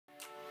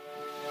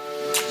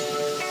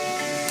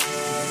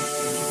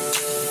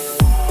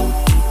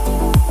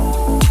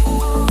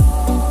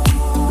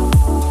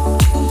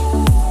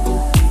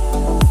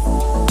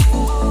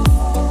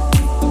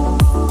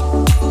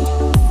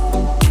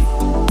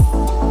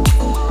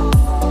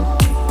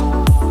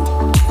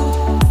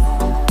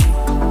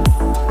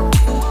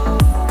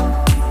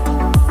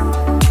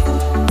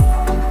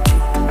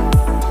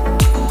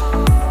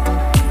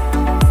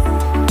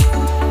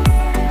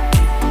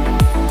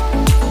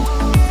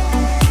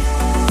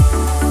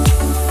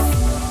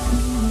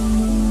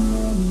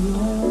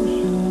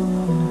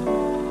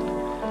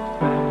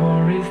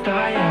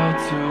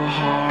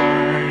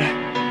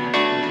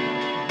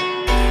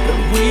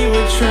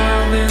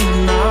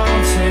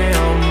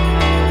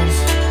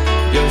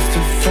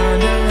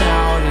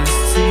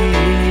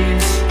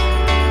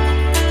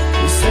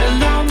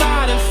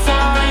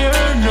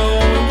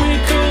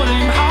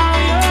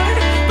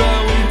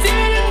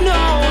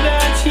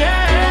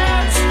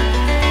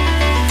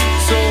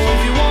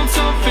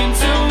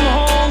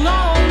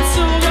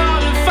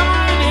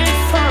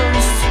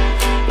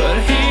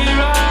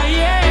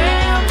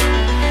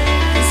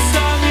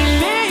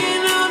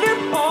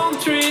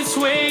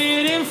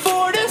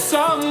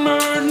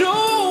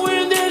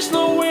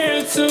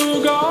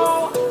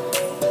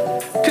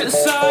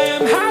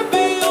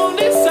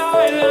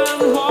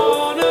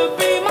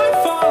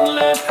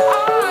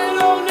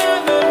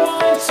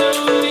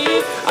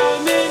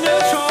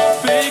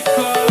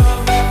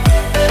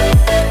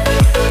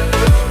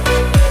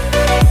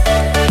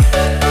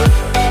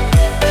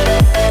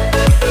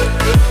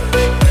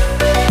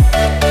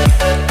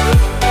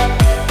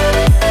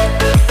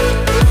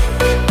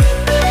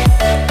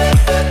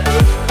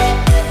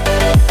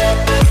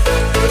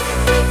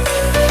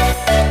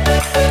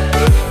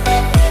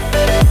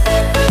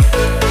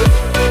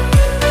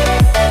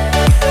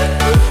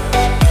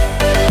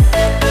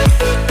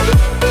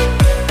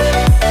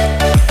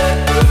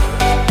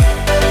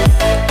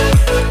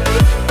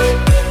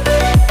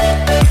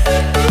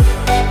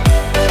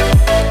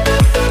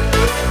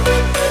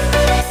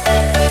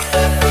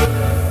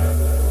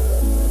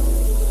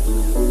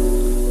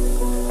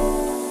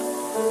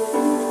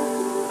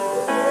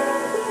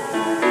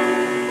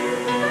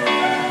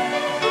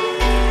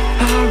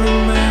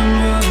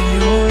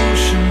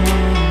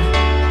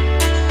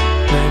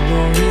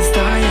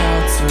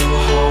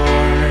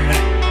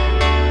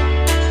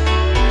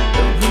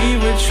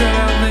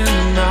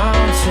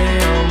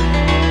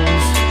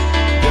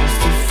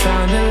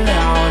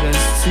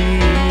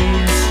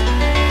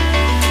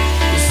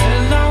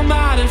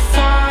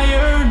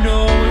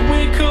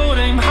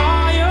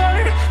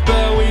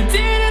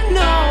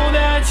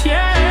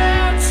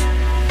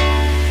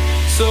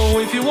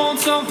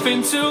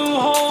hoping to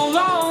hold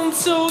on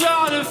to,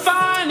 gotta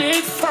find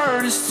it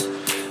first.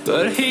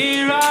 But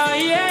here I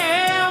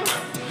am,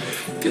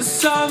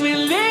 'cause I've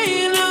been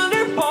laying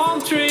under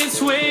palm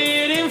trees,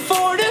 waiting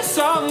for the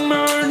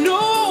summer,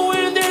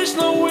 knowing there's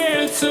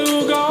nowhere to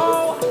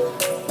go.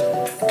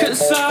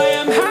 'Cause I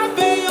am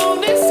happy